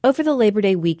Over the Labor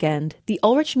Day weekend, the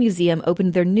Ulrich Museum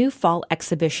opened their new fall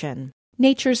exhibition,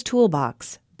 Nature's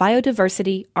Toolbox: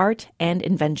 Biodiversity, Art, and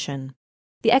Invention.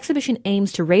 The exhibition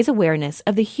aims to raise awareness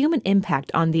of the human impact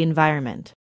on the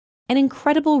environment. An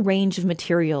incredible range of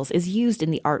materials is used in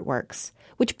the artworks,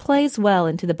 which plays well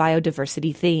into the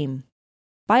biodiversity theme.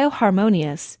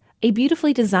 Bioharmonious, a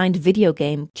beautifully designed video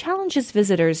game, challenges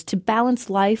visitors to balance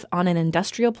life on an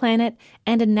industrial planet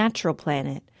and a natural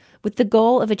planet, with the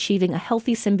goal of achieving a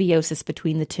healthy symbiosis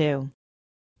between the two.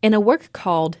 In a work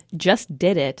called Just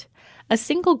Did It, a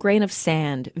single grain of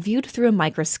sand viewed through a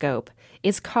microscope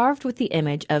is carved with the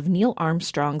image of Neil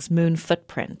Armstrong's moon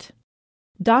footprint.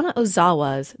 Donna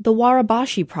Ozawa's The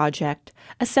Warabashi Project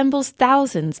assembles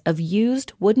thousands of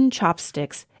used wooden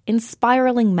chopsticks in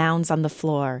spiraling mounds on the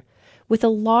floor, with a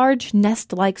large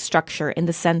nest-like structure in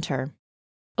the center.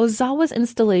 Ozawa's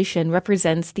installation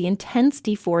represents the intense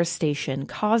deforestation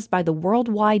caused by the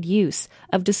worldwide use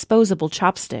of disposable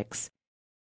chopsticks.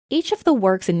 Each of the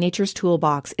works in Nature's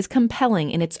Toolbox is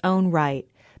compelling in its own right,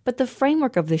 but the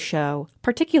framework of the show,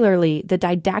 particularly the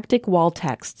didactic wall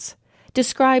texts,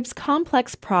 describes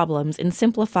complex problems in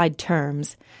simplified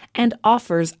terms and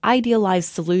offers idealized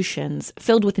solutions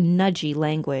filled with nudgy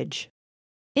language.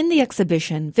 In the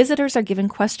exhibition, visitors are given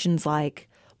questions like,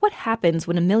 what happens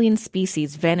when 1 million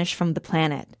species vanish from the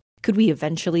planet? Could we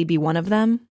eventually be one of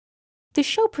them? The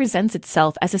show presents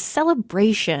itself as a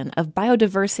celebration of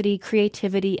biodiversity,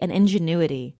 creativity, and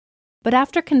ingenuity. But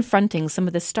after confronting some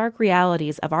of the stark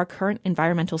realities of our current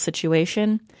environmental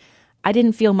situation, I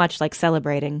didn't feel much like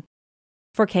celebrating.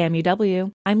 For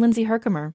KMUW, I'm Lindsay Herkimer.